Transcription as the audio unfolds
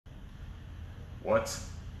What's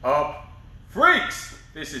up, freaks?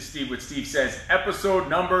 This is Steve with Steve Says, episode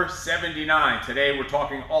number 79. Today we're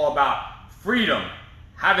talking all about freedom,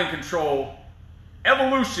 having control,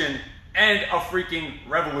 evolution, and a freaking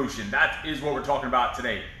revolution. That is what we're talking about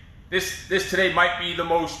today. This today might be the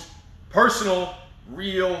most personal,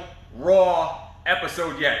 real, raw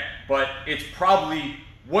episode yet, but it's probably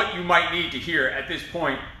what you might need to hear at this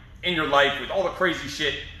point in your life with all the crazy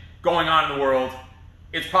shit going on in the world.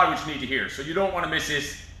 It's probably what you need to hear. So you don't want to miss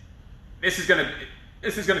this. This is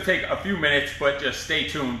gonna take a few minutes, but just stay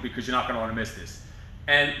tuned because you're not gonna want to miss this.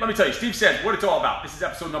 And let me tell you, Steve Says what it's all about. This is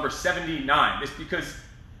episode number 79. This because,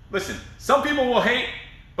 listen, some people will hate,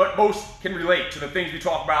 but most can relate to the things we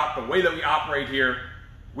talk about, the way that we operate here.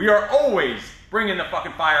 We are always bringing the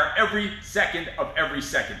fucking fire every second of every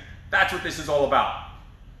second. That's what this is all about.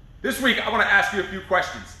 This week, I want to ask you a few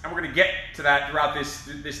questions, and we're going to get to that throughout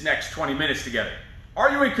this next 20 minutes together. Are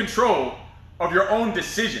you in control of your own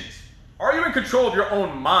decisions? Are you in control of your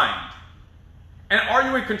own mind? And are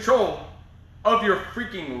you in control of your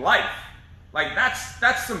freaking life? Like,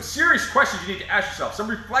 that's some serious questions you need to ask yourself, some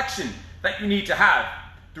reflection that you need to have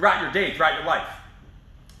throughout your day, throughout your life.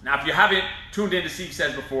 Now, if you haven't tuned in to Steve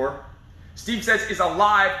Says before, Steve Says is a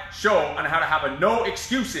live show on how to have a no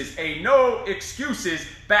excuses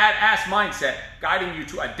badass mindset, guiding you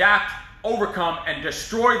to adapt, overcome, and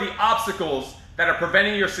destroy the obstacles that are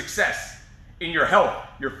preventing your success in your health,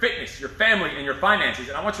 your fitness, your family, and your finances.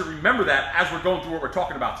 And I want you to remember that as we're going through what we're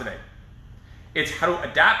talking about today. It's how to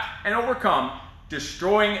adapt and overcome,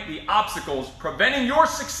 destroying the obstacles preventing your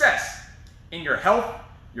success in your health,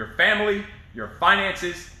 your family, your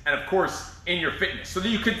finances, and of course, in your fitness. So that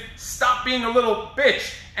you can stop being a little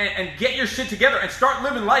bitch and get your shit together and start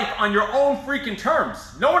living life on your own freaking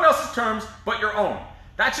terms. No one else's terms but your own.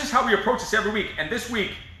 That's just how we approach this every week. And this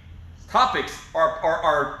week, topics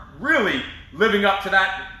are really living up to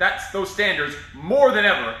those standards more than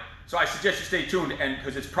ever. So I suggest you stay tuned, and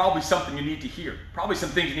because it's probably something you need to hear. Probably some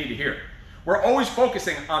things you need to hear. We're always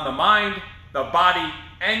focusing on the mind, the body,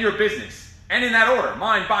 and your business. And in that order,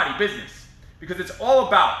 mind, body, business. Because it's all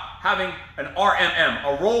about having an RMM,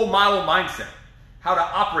 a role model mindset. How to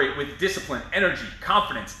operate with discipline, energy,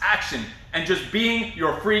 confidence, action, and just being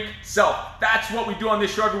your freak self. That's what we do on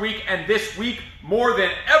this show every week, and this week, more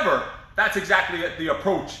than ever, that's exactly the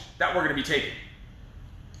approach that we're going to be taking.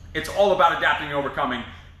 It's all about adapting and overcoming,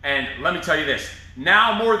 and let me tell you this,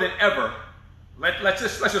 now more than ever, let's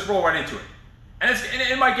just roll right into it. And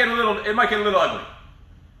it might get a little ugly.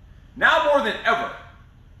 Now more than ever,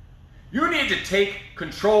 you need to take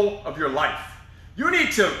control of your life. You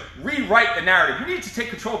need to rewrite the narrative. You need to take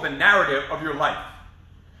control of the narrative of your life.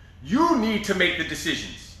 You need to make the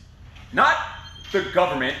decisions. Not the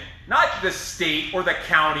government, not the state or the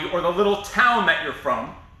county or the little town that you're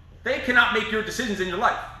from. They cannot make your decisions in your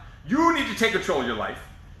life. You need to take control of your life.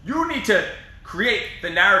 You need to create the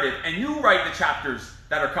narrative, and you write the chapters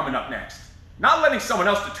that are coming up next. Not letting someone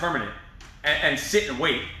else determine it and sit and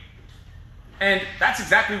wait. And that's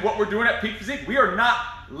exactly what we're doing at Peak Physique. We are not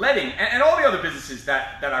letting, and all the other businesses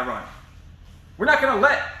that I run, we're not going to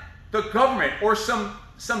let the government or some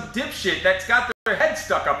dipshit that's got their head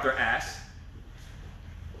stuck up their ass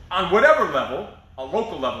on whatever level, a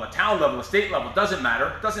local level, a town level, a state level, doesn't matter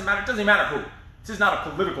who. This is not a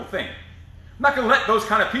political thing. I'm not going to let those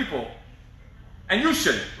kind of people, and you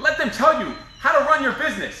shouldn't, let them tell you how to run your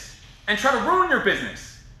business and try to ruin your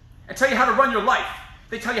business and tell you how to run your life.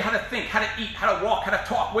 They tell you how to think, how to eat, how to walk, how to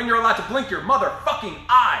talk, when you're allowed to blink your motherfucking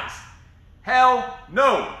eyes. Hell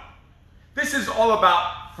no. This is all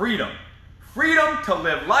about freedom. Freedom to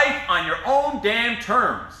live life on your own damn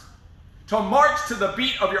terms. To march to the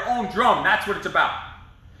beat of your own drum. That's what it's about.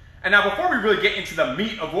 And now before we really get into the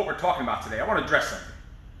meat of what we're talking about today, I want to address something.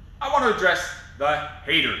 I want to address the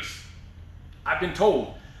haters. I've been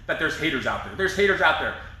told that there's haters out there. There's haters out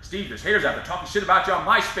there. Steve, there's haters out there talking shit about you on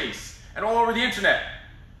MySpace and all over the internet.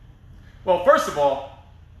 Well, first of all,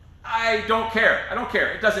 I don't care. I don't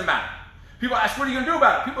care. It doesn't matter. People ask, what are you going to do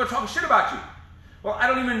about it? People are talking shit about you. Well, I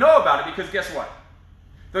don't even know about it because guess what?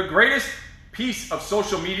 The greatest piece of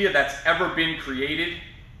social media that's ever been created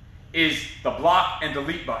is the block and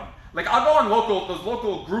delete button. Like, I'll go on those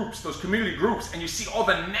local groups, those community groups, and you see all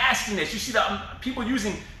the nastiness. You see the people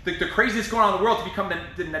using the craziest going on in the world to become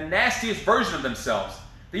the nastiest version of themselves.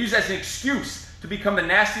 They use it as an excuse to become the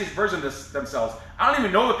nastiest version of themselves. I don't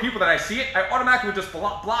even know the people that I see it. I automatically would just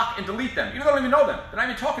block and delete them. Even though I don't even know them. They're not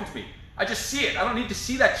even talking to me. I just see it. I don't need to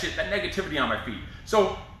see that shit, that negativity on my feed.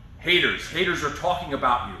 So, haters are talking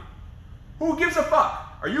about you. Who gives a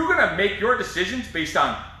fuck? Are you going to make your decisions based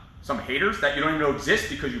on some haters that you don't even know exist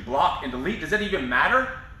because you block and delete? Does that even matter?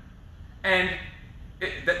 And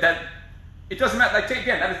It doesn't matter. Like,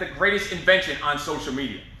 again, that is the greatest invention on social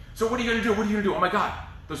media. So what are you going to do? What are you going to do? Oh my God.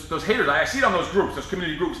 Those haters, I see it on those groups, those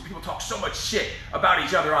community groups. People talk so much shit about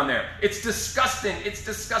each other on there. It's disgusting. It's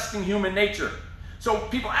disgusting human nature. So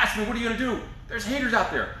people ask me, what are you going to do? There's haters out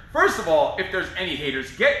there. First of all, if there's any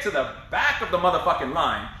haters, get to the back of the motherfucking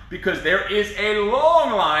line, because there is a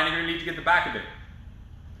long line and you're going to need to get the back of it.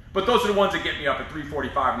 But those are the ones that get me up at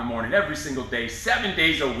 3:45 in the morning every single day, 7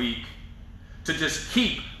 days a week, to just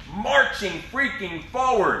keep marching freaking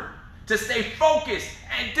forward, to stay focused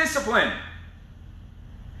and disciplined.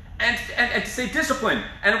 And to stay disciplined.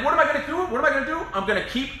 And what am I going to do? What am I going to do? I'm going to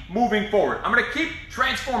keep moving forward. I'm going to keep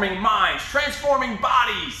transforming minds, transforming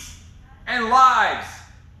bodies and lives,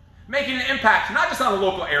 making an impact, not just on a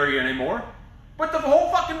local area anymore, but the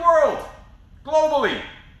whole fucking world, globally.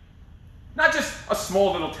 Not just a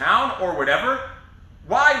small little town or whatever.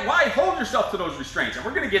 Why hold yourself to those restraints? And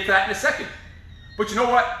we're going to get to that in a second. But you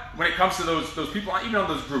know what? When it comes to those people, even on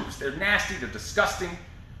those groups, they're nasty, they're disgusting.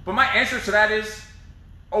 But my answer to that is,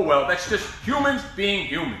 oh well, that's just humans being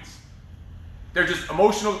humans. They're just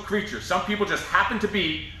emotional creatures. Some people just happen to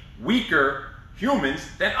be weaker humans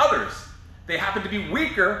than others. They happen to be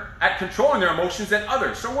weaker at controlling their emotions than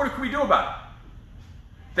others. So what can we do about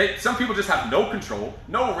it? Some people just have no control,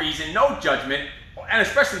 no reason, no judgment, and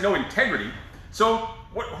especially no integrity. So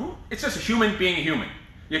it's just a human being a human.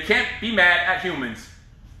 You can't be mad at humans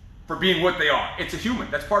for being what they are. It's a human.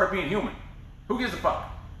 That's part of being human. Who gives a fuck?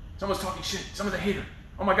 Someone's talking shit. Someone's a hater.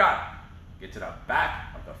 Oh my God. Get to the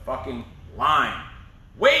back of the fucking line.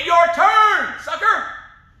 Wait your turn, sucker!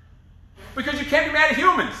 Because you can't be mad at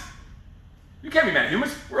humans. You can't be mad at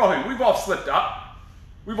humans. We're all human. We've all slipped up.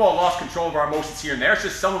 We've all lost control of our emotions here and there. It's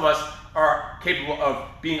just some of us are capable of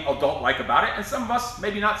being adult-like about it, and some of us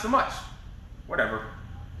maybe not so much. Whatever.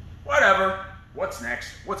 Whatever. What's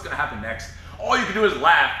next? What's going to happen next? All you can do is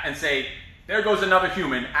laugh and say, there goes another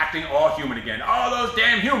human acting all human again. Oh, those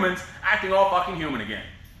damn humans acting all fucking human again.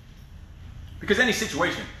 Because any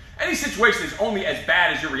situation is only as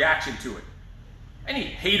bad as your reaction to it. Any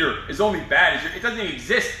hater is only bad as it doesn't even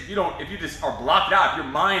exist if you just are blocked out. If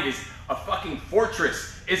your mind is a fucking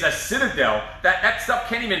fortress, is a citadel that stuff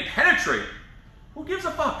can't even penetrate. Who gives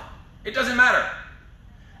a fuck? It doesn't matter.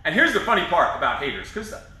 And here's the funny part about haters,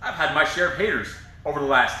 because I've had my share of haters over the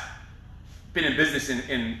last, been in business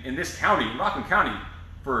in this county, in Rockland County,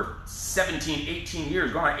 for 17, 18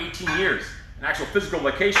 years, going on 18 years, an actual physical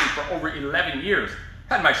location for over 11 years.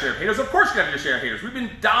 Had my share of haters. Of course you have your share of haters. We've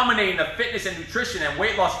been dominating the fitness and nutrition and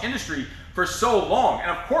weight loss industry for so long.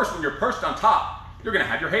 And of course, when you're perched on top, you're going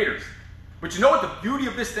to have your haters. But you know what the beauty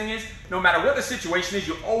of this thing is? No matter what the situation is,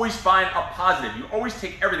 you always find a positive. You always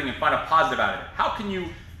take everything and find a positive out of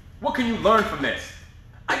it. What can you learn from this?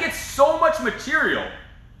 I get so much material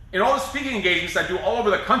in all the speaking engagements I do all over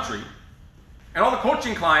the country and all the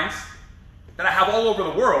coaching clients that I have all over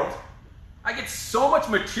the world. I get so much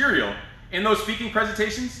material in those speaking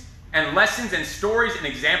presentations and lessons and stories and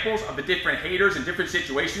examples of the different haters and different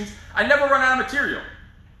situations. I never run out of material.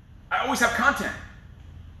 I always have content.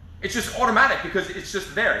 It's just automatic because it's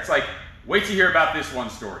just there. It's like, wait to hear about this one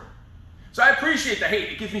story. So I appreciate the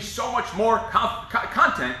hate. It gives me so much more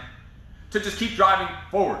content to just keep driving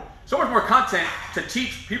forward. So much more content to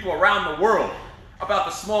teach people around the world about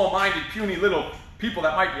the small-minded, puny little people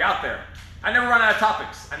that might be out there. I never run out of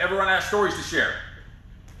topics. I never run out of stories to share.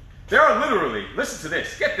 There are literally, listen to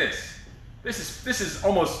this, get this. This is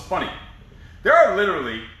almost funny. There are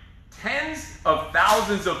literally tens of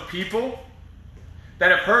thousands of people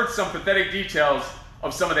that have heard some pathetic details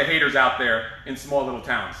of some of the haters out there in small little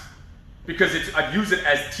towns. Because I use it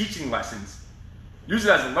as teaching lessons. Use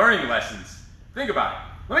it as learning lessons. Think about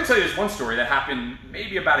it. Let me tell you this one story that happened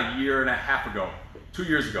maybe about a year and a half ago, 2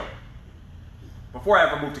 years ago, before I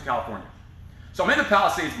ever moved to California. So I'm in the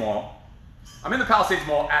Palisades Mall. I'm in the Palisades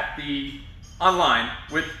Mall online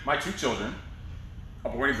with my two children, a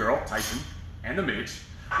boy and a girl, Tyson, and the Midge.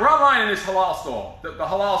 We're online in this halal store, the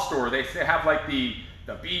halal store. They have like the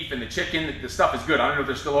beef and the chicken. The stuff is good. I don't know if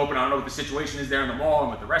they're still open. I don't know what the situation is there in the mall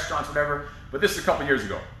and with the restaurants, whatever. But this is a couple years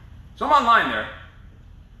ago. So I'm online there,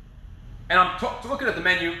 and I'm looking at the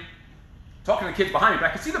menu, talking to the kids behind me, but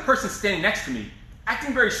I can see the person standing next to me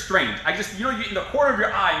acting very strange. You in the corner of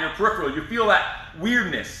your eye, in your peripheral, you feel that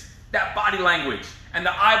weirdness, that body language, and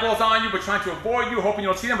the eyeballs on you, but trying to avoid you, hoping you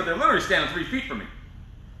don't see them, but they're literally standing 3 feet from me.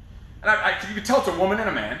 And you can tell it's a woman and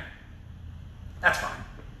a man. That's fine,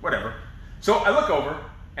 whatever. So I look over,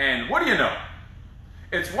 and what do you know?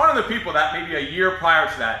 It's one of the people that maybe a year prior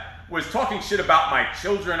to that was talking shit about my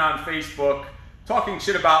children on Facebook, talking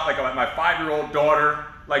shit about like my 5-year-old daughter,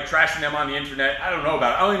 like trashing them on the internet. I don't know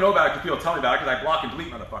about it. I only know about it because people tell me about it because I block and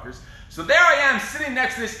delete motherfuckers. So there I am sitting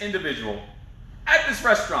next to this individual at this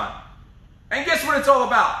restaurant. And guess what it's all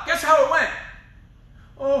about? Guess how it went?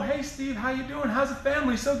 Oh, hey Steve, how you doing? How's the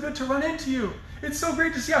family? So good to run into you. It's so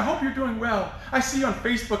great to see. I hope you're doing well. I see you on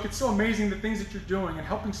Facebook. It's so amazing the things that you're doing and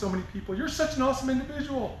helping so many people. You're such an awesome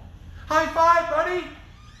individual. High five, buddy.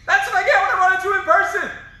 That's what I get when I run into you in person.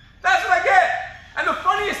 That's what I get. And the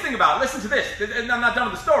funniest thing about it, listen to this, and I'm not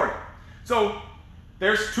done with the story. So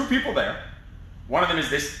there's two people there. One of them is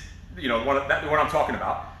this, what I'm talking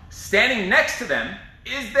about. Standing next to them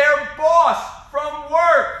is their boss from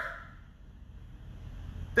work.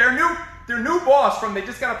 Their new boss from, they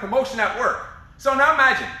just got a promotion at work. So now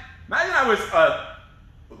imagine I was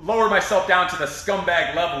lower myself down to the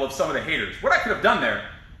scumbag level of some of the haters. What I could have done there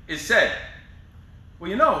is said,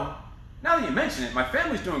 well, now that you mention it, my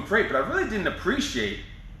family's doing great, but I really didn't appreciate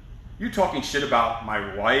you talking shit about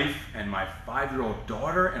my wife and my 5-year-old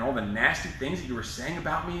daughter and all the nasty things that you were saying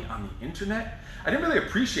about me on the internet. I didn't really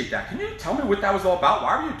appreciate that. Can you tell me what that was all about?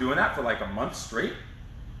 Why were you doing that for like a month straight?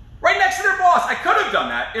 Right next to their boss. I could have done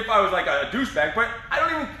that if I was like a douchebag, but I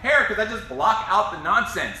don't even care because I just block out the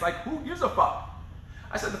nonsense. Like, who gives a fuck?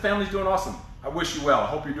 I said, the family's doing awesome. I wish you well. I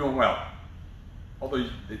hope you're doing well. Although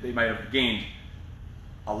they might have gained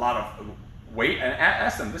a lot of weight, and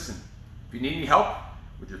ask them, listen, if you need any help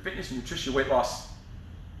with your fitness and nutrition, weight loss,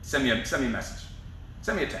 send me a message.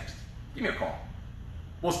 Send me a text. Give me a call.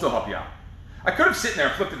 We'll still help you out. I could have sitting there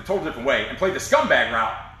and flipped it a total different way and played the scumbag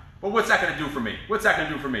route, but what's that going to do for me? What's that going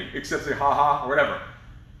to do for me? Except say ha-ha or whatever.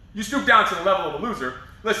 You stoop down to the level of a loser.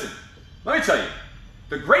 Listen, let me tell you,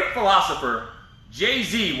 the great philosopher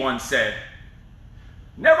Jay-Z once said,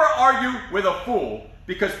 never argue with a fool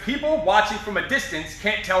because people watching from a distance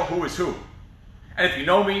can't tell who is who. And if you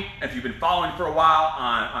know me, and if you've been following for a while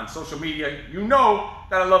on social media, you know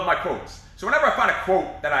that I love my quotes. So whenever I find a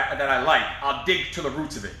quote that I like, I'll dig to the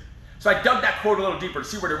roots of it. So I dug that quote a little deeper to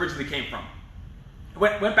see where it originally came from.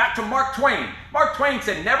 Went back to Mark Twain. Mark Twain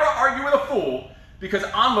said, never argue with a fool because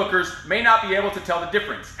onlookers may not be able to tell the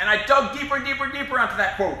difference. And I dug deeper and deeper and deeper onto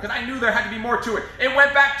that quote because I knew there had to be more to it. It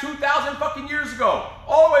went back 2,000 fucking years ago,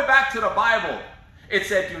 all the way back to the Bible. It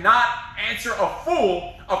said, do not answer a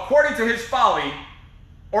fool according to his folly,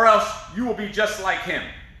 or else you will be just like him.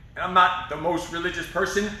 And I'm not the most religious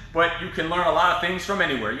person, but you can learn a lot of things from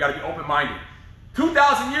anywhere. You got to be open-minded.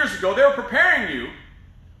 2,000 years ago, they were preparing you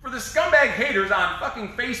for the scumbag haters on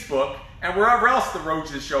fucking Facebook and wherever else the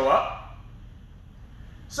roaches show up.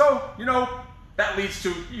 So, that leads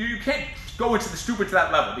to, you can't go into the stupid to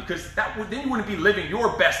that level because then you wouldn't be living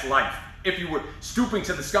your best life if you were stooping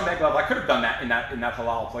to the scumbag level. I could have done that in that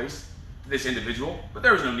halal place to this individual, but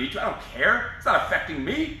there was no need to. I don't care. It's not affecting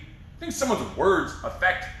me. I think someone's words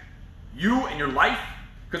affect you and your life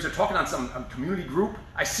because they're talking on some community group.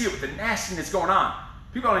 I see it with the nastiness going on.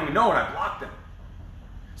 People don't even know and I block them.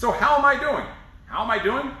 So how am I doing? How am I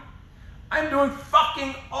doing? I'm doing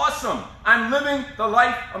fucking awesome. I'm living the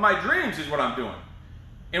life of my dreams is what I'm doing.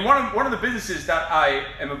 In one of the businesses that I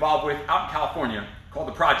am involved with out in California called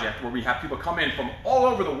The Project, where we have people come in from all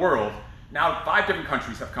over the world. Now 5 different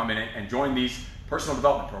countries have come in and joined these personal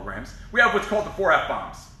development programs. We have what's called the 4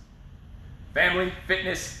 F-bombs. Family,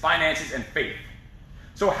 fitness, finances, and faith.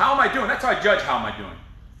 So how am I doing? That's how I judge how am I doing.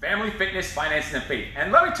 Family, fitness, finances, and faith.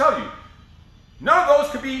 And let me tell you, none of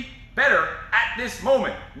those could be better at this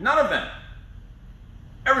moment. None of them.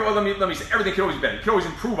 Let me say, everything can always be better. You can always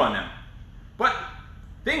improve on them. But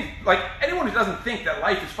things like anyone who doesn't think that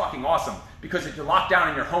life is fucking awesome because if you're locked down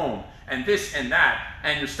in your home and this and that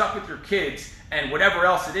and you're stuck with your kids and whatever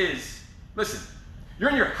else it is, listen,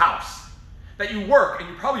 you're in your house that you work and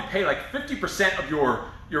you probably pay like 50% of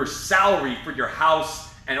your salary for your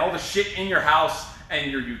house and all the shit in your house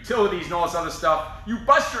and your utilities and all this other stuff. You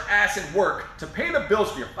bust your ass and work to pay the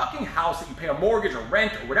bills for your fucking house that you pay a mortgage or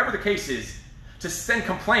rent or whatever the case is, to then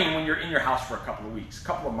complain when you're in your house for a couple of weeks,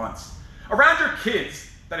 couple of months. Around your kids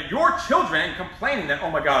that are your children and complaining that, oh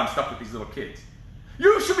my God, I'm stuck with these little kids.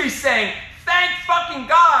 You should be saying, thank fucking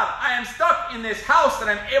God I am stuck in this house that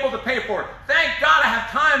I'm able to pay for. Thank God I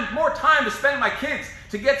have more time to spend with my kids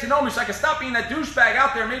to get to know me so I can stop being that douchebag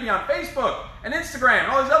out there maybe on Facebook and Instagram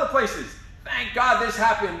and all these other places. Thank God this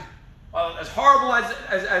happened. As horrible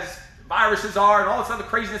as viruses are and all this other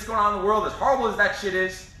craziness going on in the world, as horrible as that shit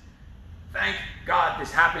is, thank God this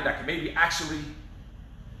happened. I can maybe actually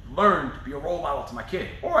learn to be a role model to my kid.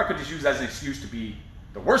 Or I could just use it as an excuse to be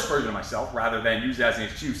the worst version of myself rather than use it as an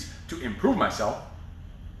excuse to improve myself.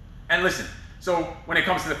 And listen, so when it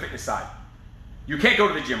comes to the fitness side, you can't go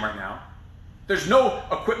to the gym right now. There's no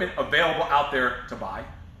equipment available out there to buy.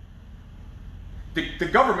 The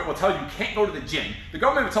government will tell you can't go to the gym. The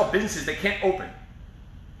government will tell businesses they can't open.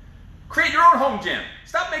 Create your own home gym.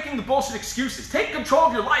 Stop making the bullshit excuses. Take control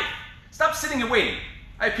of your life. Stop sitting and waiting.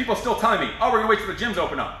 I have people still telling me, oh, we're going to wait till the gyms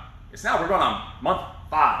open up. It's now, we're going on month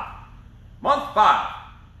 5. Month 5.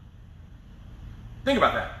 Think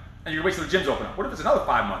about that. And you're going to wait till the gyms open up. What if it's another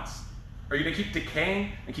 5 months? Are you going to keep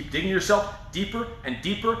decaying and keep digging yourself deeper and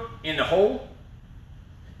deeper in the hole?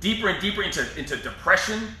 Deeper and deeper into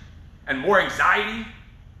depression and more anxiety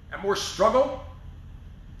and more struggle?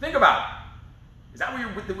 Think about it. Is that where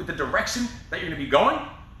you're with the direction that you're going to be going?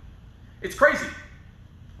 It's crazy.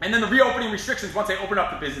 And then the reopening restrictions, once they open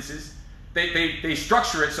up the businesses, they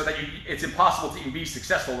structure it so that it's impossible to even be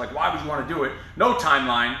successful. Like, why would you want to do it? No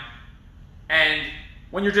timeline. And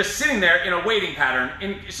when you're just sitting there in a waiting pattern,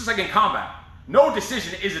 it's just like in combat. No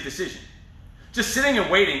decision is a decision. Just sitting and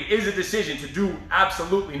waiting is a decision to do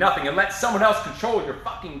absolutely nothing and let someone else control your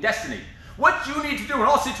fucking destiny. What you need to do in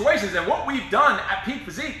all situations, and what we've done at Peak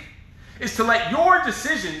Physique, is to let your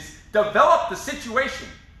decisions develop the situation.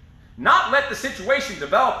 Not let the situation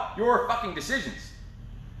develop your fucking decisions.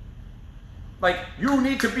 Like, you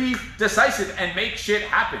need to be decisive and make shit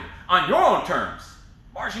happen on your own terms,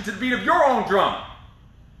 marching to the beat of your own drum.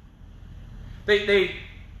 They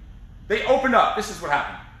opened up. This is what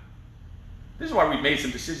happened. This is why we made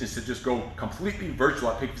some decisions to just go completely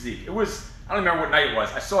virtual at Peak Physique. It was, I don't remember what night it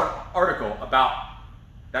was. I saw an article about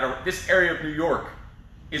that this area of New York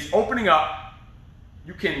is opening up.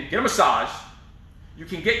 You can get a massage. You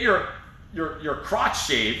can get your crotch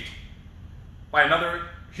shaved by another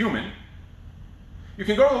human. You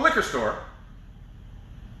can go to the liquor store.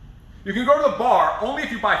 You can go to the bar only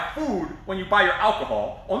if you buy food when you buy your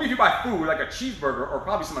alcohol. Only if you buy food, like a cheeseburger or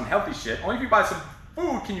probably some unhealthy shit. Only if you buy some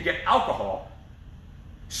food can you get alcohol.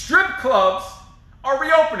 Strip clubs are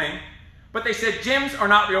reopening, but they said gyms are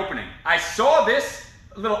not reopening. I saw this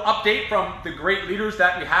little update from the great leaders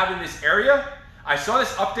that we have in this area. I saw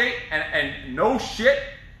this update, and no shit,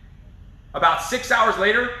 about 6 hours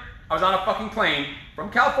later, I was on a fucking plane from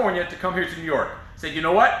California to come here to New York. Said, you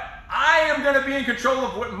know what? I am going to be in control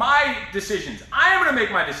of what my decisions. I am going to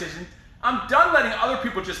make my decisions. I'm done letting other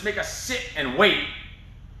people just make us sit and wait.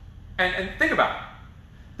 And think about it.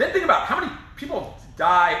 Then think about how many people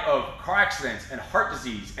die of car accidents and heart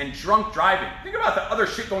disease and drunk driving. Think about the other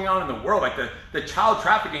shit going on in the world, like the child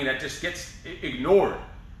trafficking that just gets ignored.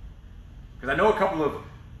 Because I know a couple of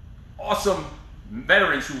awesome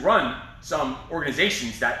veterans who run some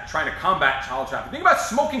organizations that try to combat child trafficking. Think about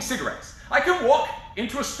smoking cigarettes. I can walk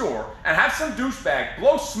into a store and have some douchebag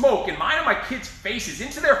blow smoke in mine and my kids' faces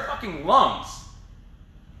into their fucking lungs.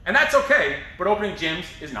 And that's okay, but opening gyms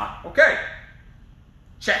is not okay.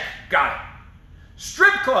 Check, got it.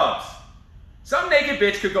 Strip clubs. Some naked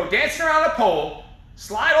bitch could go dancing around a pole,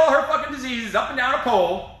 slide all her fucking diseases up and down a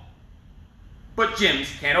pole, but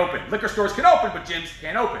gyms can't open. Liquor stores can open, but gyms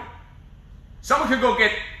can't open. Someone could go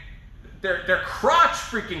get their crotch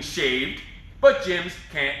freaking shaved, but gyms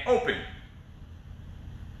can't open.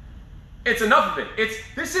 It's enough of it.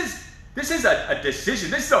 This is a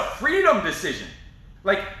decision. This is a freedom decision.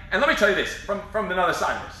 Like, and let me tell you this from another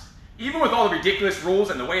side of this. Even with all the ridiculous rules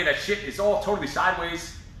and the way that shit is all totally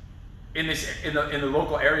sideways in the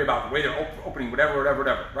local area about the way they're opening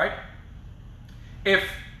whatever, right? If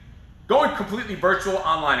going completely virtual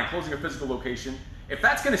online and closing a physical location, if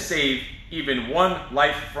that's going to save even one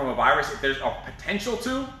life from a virus, if there's a potential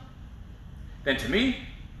to, then to me,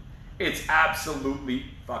 it's absolutely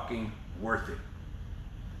fucking worth it.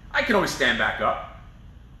 I can always stand back up.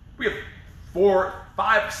 We have 4,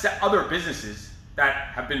 5 other businesses that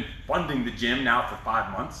have been funding the gym now for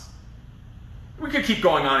 5 months. We could keep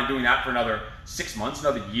going on and doing that for another 6 months,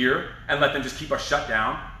 another year, and let them just keep us shut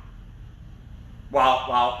down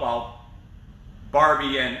while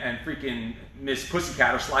Barbie and freaking Miss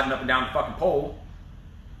Pussycat are sliding up and down the fucking pole,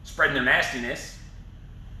 spreading their nastiness.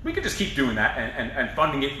 We could just keep doing that and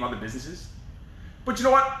funding it from other businesses. But you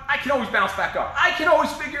know what? I can always bounce back up. I can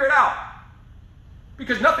always figure it out.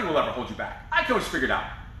 Because nothing will ever hold you back. I can always figure it out.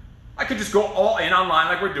 I could just go all in online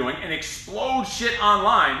like we're doing and explode shit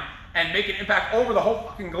online and make an impact over the whole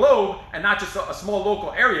fucking globe and not just a small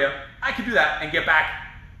local area. I could do that and get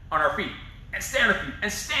back on our feet and stay on our feet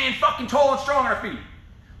and stand fucking tall and strong on our feet.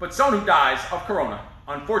 But someone who dies of corona,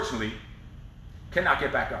 unfortunately, cannot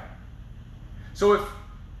get back up. So if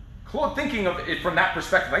thinking of it from that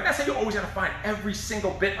perspective, like that's how you always have to find every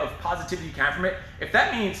single bit of positivity you can from it. If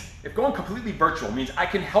that means, if going completely virtual means I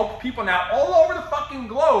can help people now all over the fucking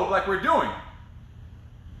globe like we're doing,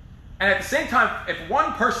 and at the same time, if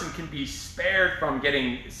one person can be spared from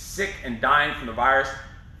getting sick and dying from the virus,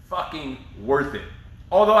 fucking worth it.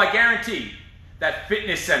 Although I guarantee that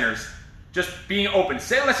fitness centers just being open,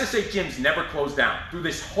 say, let's just say gyms never closed down through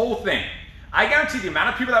this whole thing, I guarantee the amount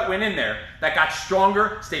of people that went in there that got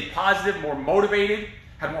stronger, stayed positive, more motivated,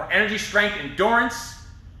 had more energy, strength, endurance,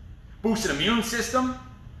 boosted immune system,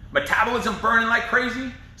 metabolism burning like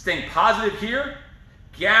crazy, staying positive here,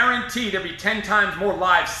 guaranteed there'd be 10 times more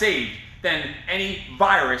lives saved than any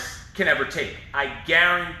virus can ever take. I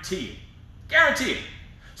guarantee it. Guarantee it.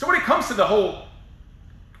 So when it comes to the whole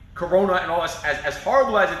corona and all this, as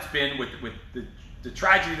horrible as it's been with the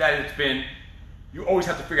tragedy that it's been, you always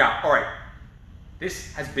have to figure out, all right,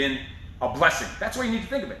 this has been a blessing. That's why you need to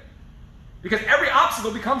think of it. Because every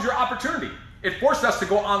obstacle becomes your opportunity. It forced us to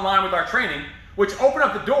go online with our training, which opened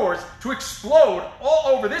up the doors to explode all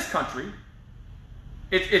over this country.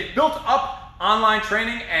 It built up online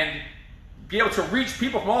training and be able to reach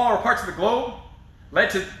people from all over parts of the globe, led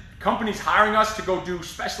to companies hiring us to go do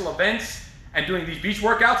special events and doing these beach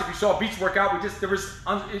workouts. If you saw a beach workout,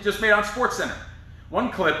 it just made it on SportsCenter.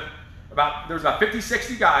 One clip, there was about 50,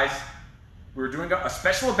 60 guys. We were doing a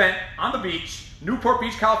special event on the beach, Newport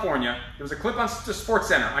Beach, California. There was a clip on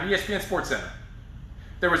SportsCenter, on ESPN SportsCenter.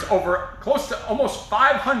 There was close to almost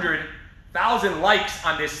 500,000 likes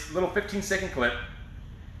on this little 15-second clip,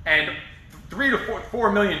 and 3 to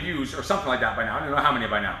 4 million views or something like that by now. I don't know how many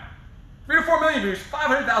by now. 3 to 4 million views,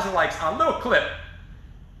 500,000 likes on a little clip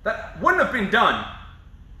that wouldn't have been done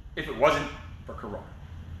if it wasn't for Corona.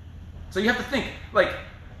 So you have to think, like,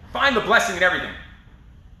 find the blessing in everything.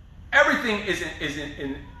 Everything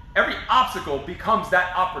in every obstacle becomes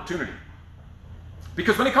that opportunity.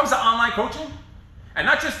 Because when it comes to online coaching, and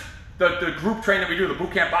not just the group training that we do, the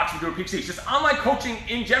boot camp boxing we do at Peak Six, just online coaching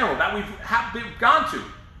in general that we've gone to,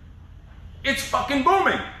 it's fucking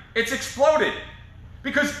booming. It's exploded.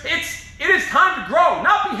 Because it is time to grow,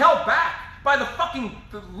 not be held back by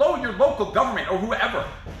your local government or whoever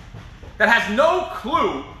that has no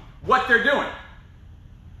clue what they're doing.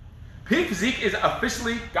 Peak Physique is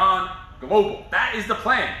officially gone global. That is the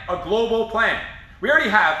plan, a global plan. We already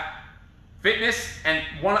have fitness and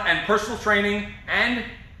personal training and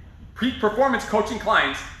peak performance coaching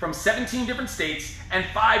clients from 17 different states and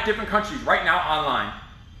 5 different countries right now online.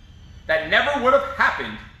 That never would have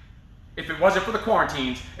happened if it wasn't for the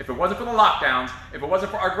quarantines, if it wasn't for the lockdowns, if it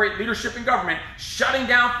wasn't for our great leadership in government shutting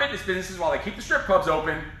down fitness businesses while they keep the strip clubs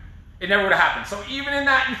open. It never would have happened. So even in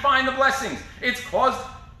that, you find the blessings. It's caused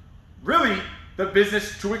really the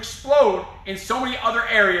business to explode in so many other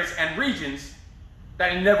areas and regions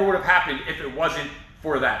that it never would have happened if it wasn't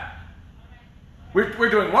for that. We're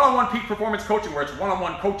doing one-on-one peak performance coaching where it's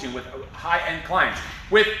one-on-one coaching with high-end clients.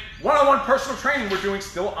 With one-on-one personal training, we're doing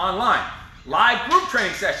still online. Live group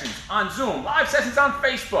training sessions on Zoom, live sessions on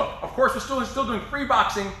Facebook. Of course, we're still doing free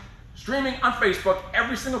boxing, streaming on Facebook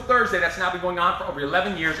every single Thursday. That's now been going on for over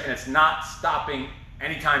 11 years, and it's not stopping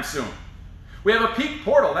anytime soon. We have a peak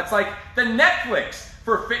portal that's like the Netflix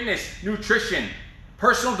for fitness, nutrition,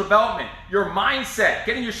 personal development, your mindset,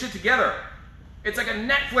 getting your shit together. It's like a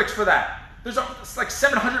Netflix for that. There's like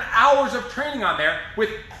 700 hours of training on there with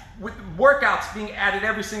workouts being added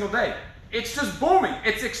every single day. It's just booming.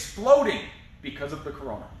 It's exploding because of the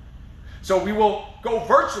corona. So we will go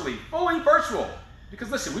virtually, fully virtual. Because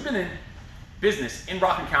listen, we've been in business in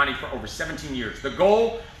Rockland County for over 17 years. The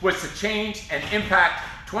goal was to change and impact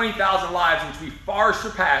 20,000 lives, which we far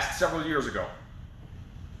surpassed several years ago.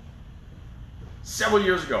 Several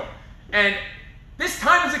years ago. And this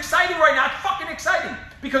time is exciting right now. It's fucking exciting.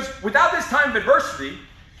 Because without this time of adversity,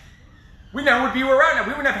 we never would be where we're at now.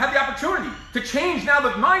 We wouldn't have had the opportunity to change now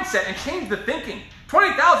the mindset and change the thinking.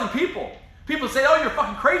 20,000 people. People say, oh, you're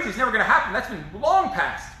fucking crazy. It's never going to happen. That's been long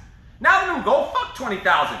past. Now the new goal, fuck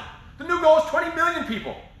 20,000. The new goal is 20 million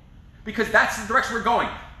people. Because that's the direction we're going.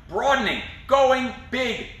 Broadening, going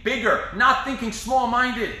big, bigger, not thinking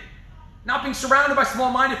small-minded. Not being surrounded by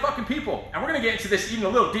small-minded fucking people. And we're going to get into this even a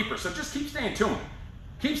little deeper. So just keep staying tuned.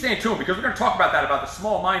 Keep staying tuned because we're going to talk about that, about the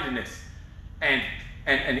small-mindedness and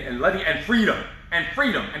freedom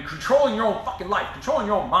and controlling your own fucking life, controlling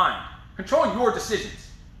your own mind, controlling your decisions.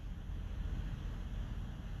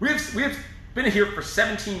 We have been here for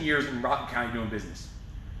 17 years in Rockland County doing business.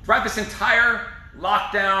 Throughout this entire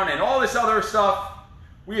lockdown and all this other stuff,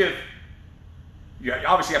 you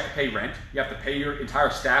obviously have to pay rent. You have to pay your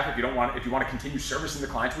entire staff if you want to continue servicing the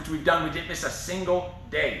clients, which we've done. We didn't miss a single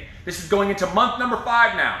day. This is going into month number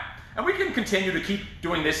 5 now. And we can continue to keep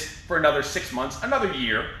doing this for another 6 months, another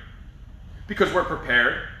year, because we're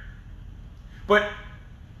prepared. But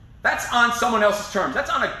that's on someone else's terms. That's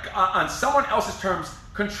on someone else's terms,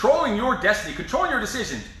 controlling your destiny, controlling your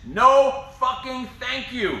decisions. No fucking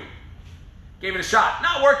thank you. Gave it a shot.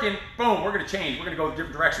 Not working. Boom. We're going to change. We're going to go a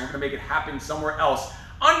different direction. We're going to make it happen somewhere else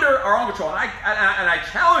under our own control. And I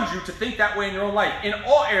challenge you to think that way in your own life, in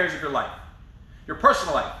all areas of your life. Your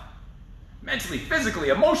personal life. Mentally, physically,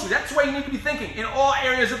 emotionally. That's the way you need to be thinking in all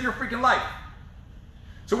areas of your freaking life.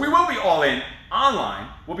 So we will be all in online.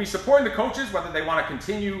 We'll be supporting the coaches, whether they want to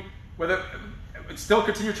continue, whether still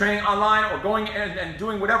continue training online or going and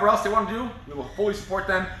doing whatever else they want to do. We will fully support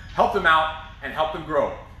them, help them out, and help them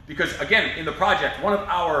grow. Because again, in the project, one of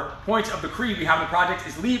our points of the creed we have in the project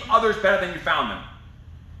is leave others better than you found them.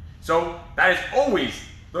 So that is always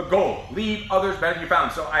the goal. Leave others better than you found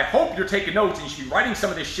them. So I hope you're taking notes and you should be writing some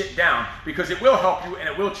of this shit down because it will help you and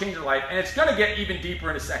it will change your life. And it's going to get even deeper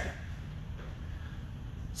in a second.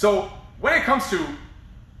 So when it comes to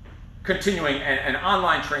continuing and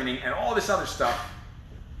online training and all this other stuff,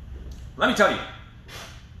 let me tell you,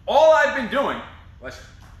 all I've been doing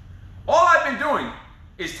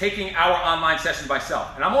is taking our online sessions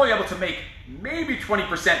myself. And I'm only able to make maybe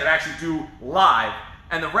 20% that I actually do live.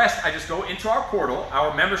 And the rest, I just go into our portal,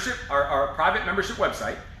 our membership, our private membership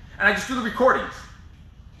website, and I just do the recordings.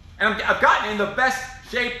 And I've gotten in the best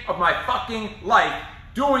shape of my fucking life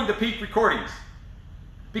doing the peak recordings.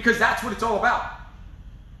 Because that's what it's all about.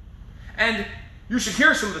 And you should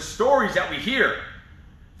hear some of the stories that we hear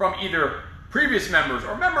from either previous members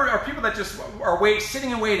or people that just are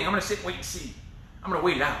sitting and waiting. I'm going to sit and wait and see. I'm going to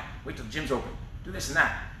wait it out. Wait till the gym's open. Do this and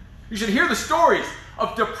that. You should hear the stories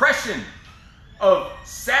of depression, of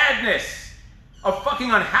sadness, of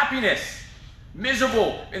fucking unhappiness,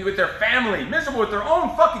 miserable with their family, miserable with their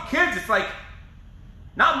own fucking kids. It's like,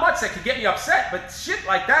 not much that could get me upset, but shit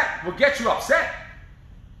like that will get you upset.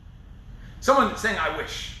 Someone saying, I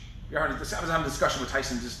wish. I was having a discussion with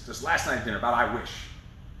Tyson just last night at dinner about I wish.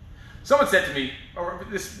 Someone said to me,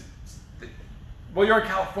 well, you're in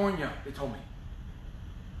California, they told me.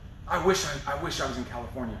 I wish I was in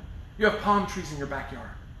California. You have palm trees in your backyard.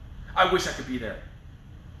 I wish I could be there.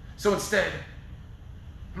 So instead,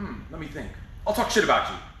 let me think. I'll talk shit about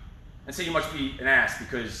you and say you must be an ass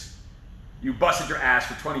because you busted your ass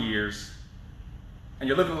for 20 years and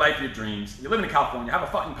you're living the life of your dreams. You're living in California, have a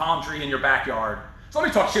fucking palm tree in your backyard. So let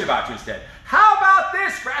me talk shit about you instead. How about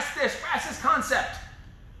this? Grasp this concept.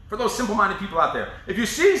 For those simple-minded people out there. If you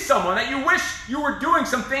see someone that you wish you were doing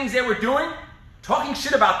some things they were doing, talking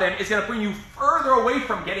shit about them is going to bring you further away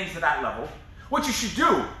from getting to that level. What you should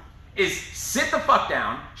do is sit the fuck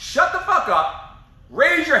down, shut the fuck up,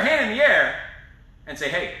 raise your hand in the air, and say,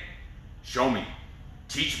 hey, show me,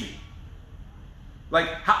 teach me. Like,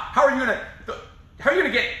 how are you gonna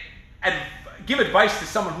give advice to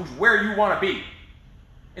someone who's where you want to be?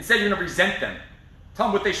 Instead, you're gonna resent them. Tell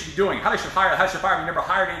them what they should be doing, how they should hire, you never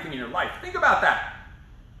hired anything in your life. Think about that.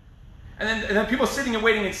 And then people sitting and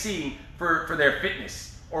waiting and seeing for their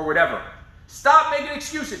fitness or whatever. Stop making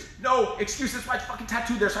excuses. No excuses. I fucking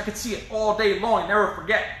tattooed there so I could see it all day long and never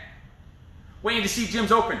forget. Waiting to see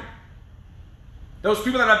gyms open. Those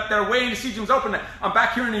people that are waiting to see gyms open. I'm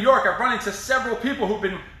back here in New York. I've run into several people who've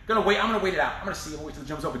been going to wait. I'm going to wait it out. I'm going to see. I'm going to wait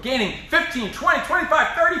till the gym's open. Gaining 15, 20,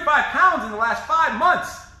 25, 35 pounds in the last 5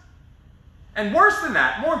 months. And worse than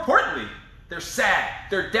that, more importantly, they're sad.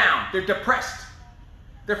 They're down. They're depressed.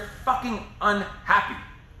 They're fucking unhappy.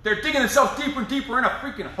 They're digging themselves deeper and deeper in a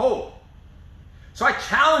freaking hole. So I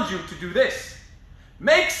challenge you to do this.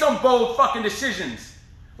 Make some bold fucking decisions.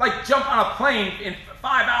 Like jump on a plane in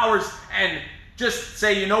 5 hours and just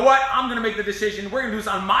say, you know what? I'm going to make the decision. We're going to do this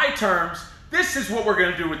on my terms. This is what we're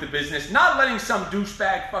going to do with the business. Not letting some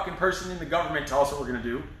douchebag fucking person in the government tell us what we're going to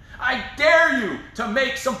do. I dare you to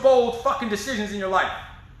make some bold fucking decisions in your life.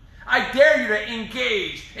 I dare you to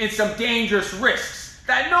engage in some dangerous risks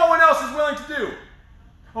that no one else is willing to do.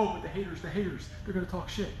 Oh, but the haters, they're going to talk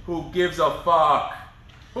shit. Who gives a fuck?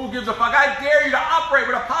 Who gives a fuck? I dare you to operate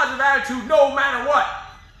with a positive attitude no matter what.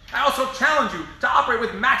 I also challenge you to operate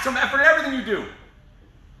with maximum effort in everything you do.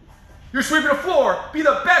 You're sweeping a floor. Be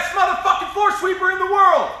the best motherfucking floor sweeper in the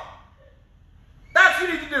world. That's what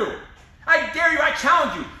you need to do. I dare you, I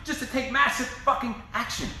challenge you just to take massive fucking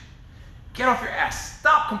action. Get off your ass.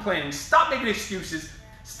 Stop complaining. Stop making excuses.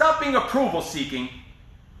 Stop being approval seeking.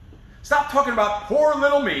 Stop talking about poor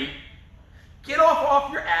little me. Get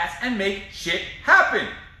off your ass and make shit happen.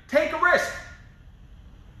 Take a risk.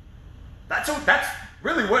 That's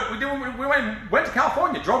really what we did when we went to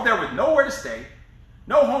California. Drove there with nowhere to stay.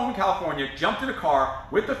 No home in California. Jumped in a car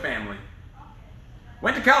with the family.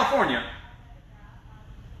 Went to California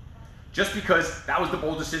just because that was the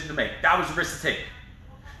bold decision to make. That was the risk to take.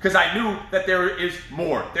 Because I knew that there is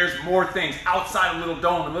more. There's more things outside a little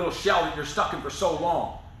dome, a little shell that you're stuck in for so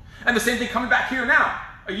long. And the same thing coming back here now,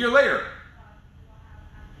 a year later.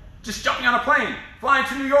 just jumping on a plane, flying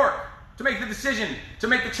to New York to make the decision, to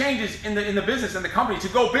make the changes in the business and the company, to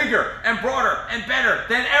go bigger and broader and better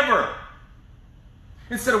than ever.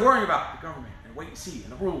 Instead of worrying about the government and wait and see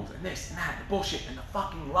and the rules and this and that, the bullshit and the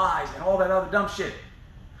fucking lies and all that other dumb shit.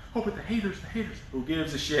 Oh, but the haters. Who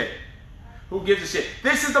gives a shit? Who gives a shit?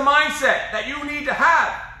 This is the mindset that you need to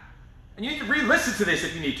have. And you need to re-listen to this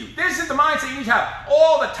if you need to. This is the mindset you need to have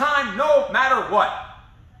all the time, no matter what.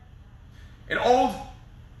 An old,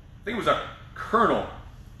 I think it was a colonel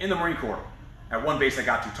in the Marine Corps at one base I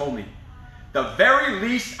got to, told me, the very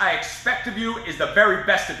least I expect of you is the very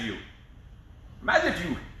best of you. Imagine if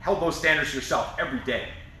you held those standards to yourself every day.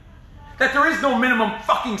 That there is no minimum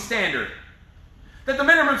fucking standard. That the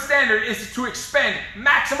minimum standard is to expend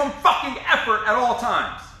maximum fucking effort at all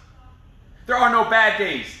times. There are no bad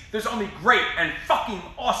days. There's only great and fucking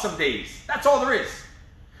awesome days. That's all there is.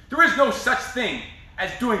 There is no such thing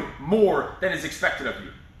as doing more than is expected of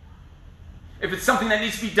you. If it's something that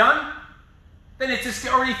needs to be done, then it's just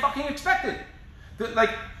already fucking expected.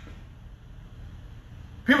 Like,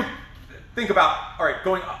 people think about, all right,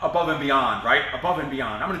 going above and beyond, right? Above and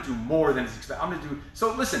beyond. I'm going to do more than is expected. I'm going to do,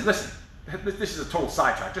 so listen. This is a total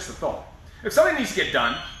sidetrack, just a thought. If something needs to get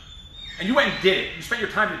done, and you went and did it, you spent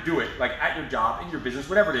your time to do it, like at your job, in your business,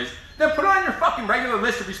 whatever it is, then put it on your fucking regular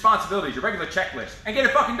list of responsibilities, your regular checklist, and get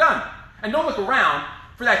it fucking done. And don't look around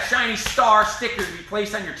for that shiny star sticker to be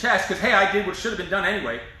placed on your chest, because hey, I did what should have been done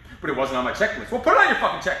anyway, but it wasn't on my checklist. Well, put it on your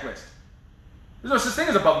fucking checklist. There's no such thing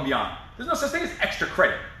as above and beyond. There's no such thing as extra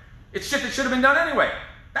credit. It's shit that should have been done anyway.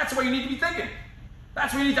 That's what you need to be thinking.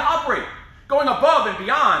 That's what you need to operate. Going above and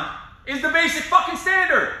beyond is the basic fucking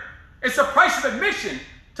standard. It's the price of admission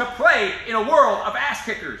to play in a world of ass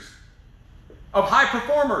kickers, of high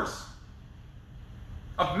performers,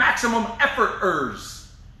 of maximum efforters.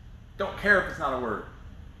 Don't care if it's not a word.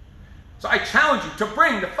 So I challenge you to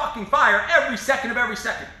bring the fucking fire every second of every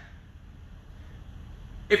second.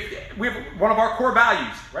 If we have one of our core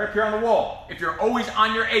values right up here on the wall, if you're always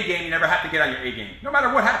on your A game, you never have to get on your A game. No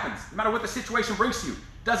matter what happens, no matter what the situation brings to you,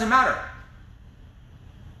 doesn't matter.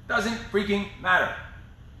 Doesn't freaking matter.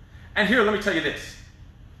 And here, let me tell you this.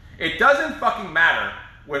 It doesn't fucking matter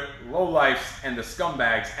what lowlifes and the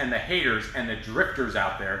scumbags and the haters and the drifters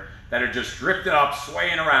out there that are just drifting up,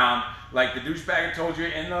 swaying around, like the douchebag told you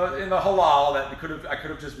in the halal that I could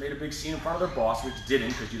have just made a big scene in front of their boss, which didn't,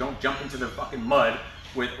 because you don't jump into the fucking mud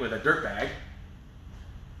with a dirt bag.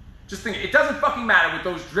 Just think, it doesn't fucking matter what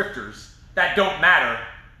those drifters that don't matter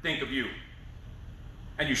think of you.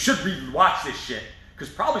 And you should re-watch this shit,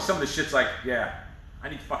 because probably some of this shit's like, yeah, I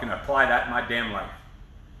need to fucking apply that in my damn life.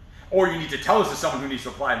 Or you need to tell this to someone who needs to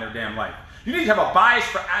apply it in their damn life. You need to have a bias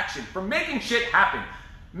for action, for making shit happen,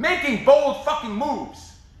 making bold fucking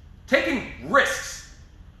moves, taking risks.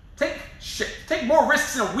 Take more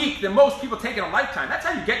risks in a week than most people take in a lifetime. That's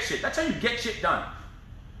how you get shit. That's how you get shit done.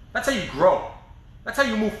 That's how you grow. That's how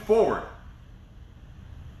you move forward.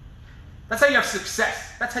 That's how you have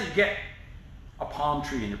success. That's how you get a palm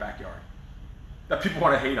tree in your backyard that people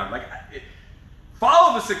want to hate on.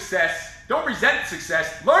 Follow the success. Don't resent the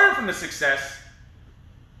success. Learn from the success.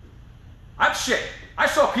 I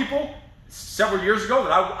saw people several years ago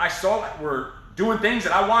that I saw that were doing things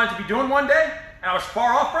that I wanted to be doing one day, and I was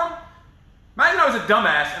far off from. Imagine I was a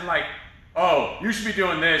dumbass and like, oh, you should be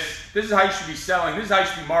doing this. This is how you should be selling. This is how you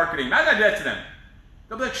should be marketing. Imagine I did that to them.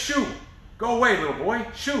 They'll be like, shoo, go away, little boy.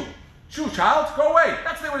 Shoo, child, go away.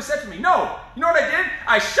 That's what they would have said to me. No, you know what I did?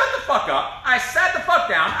 I shut the fuck up. I sat the fuck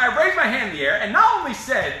down. I raised my hand in the air and not only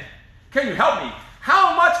said, can you help me?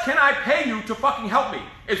 How much can I pay you to fucking help me?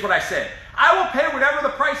 Is what I said. I will pay whatever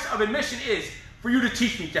the price of admission is for you to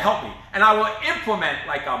teach me, to help me. And I will implement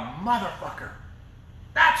like a motherfucker.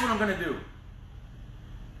 That's what I'm going to do.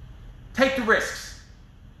 Take the risks.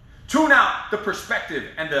 Tune out the perspective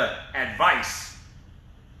and the advice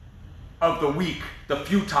of the weak, the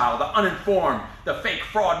futile, the uninformed, the fake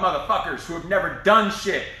fraud motherfuckers who have never done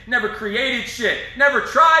shit, never created shit, never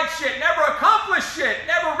tried shit, never accomplished shit,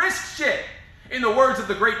 never risked shit. In the words of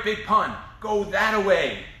the great big pun, go that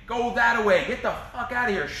away. Go that away. Get the fuck out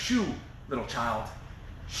of here. Shoo, little child.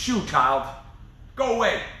 Shoo, child. Go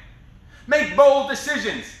away. Make bold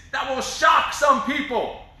decisions that will shock some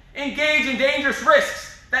people. Engage in dangerous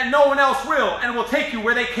risks that no one else will and will take you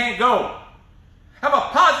where they can't go. Have a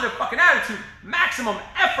positive fucking attitude, maximum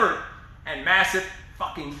effort, and massive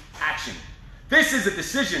fucking action. This is a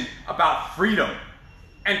decision about freedom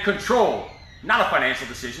and control, not a financial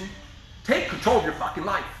decision. Take control of your fucking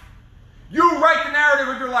life. You write the narrative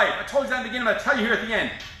of your life. I told you that in the beginning, I'm going to tell you here at the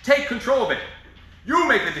end. Take control of it. You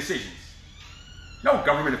make the decisions. No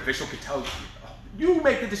government official can tell you, oh, You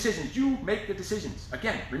make the decisions. You make the decisions.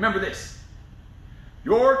 Again, remember this.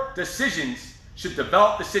 Your decisions should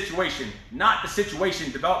develop the situation, not the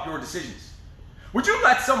situation develop your decisions. Would you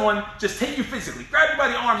let someone just take you physically, grab you by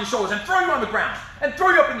the arms and shoulders, and throw you on the ground, and throw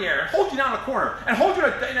you up in the air, and hold you down in a corner, and hold you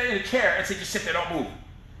in a chair, and say, just sit there, don't move,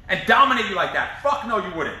 and dominate you like that? Fuck no,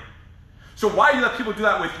 you wouldn't. So why do you let people do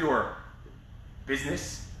that with your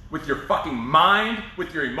business, with your fucking mind,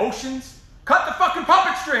 with your emotions? Cut the fucking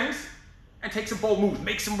puppet strings and take some bold moves,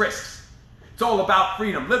 make some risks. It's all about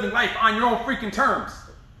freedom, living life on your own freaking terms.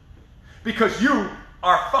 Because you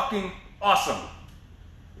are fucking awesome.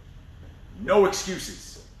 No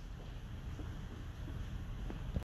excuses.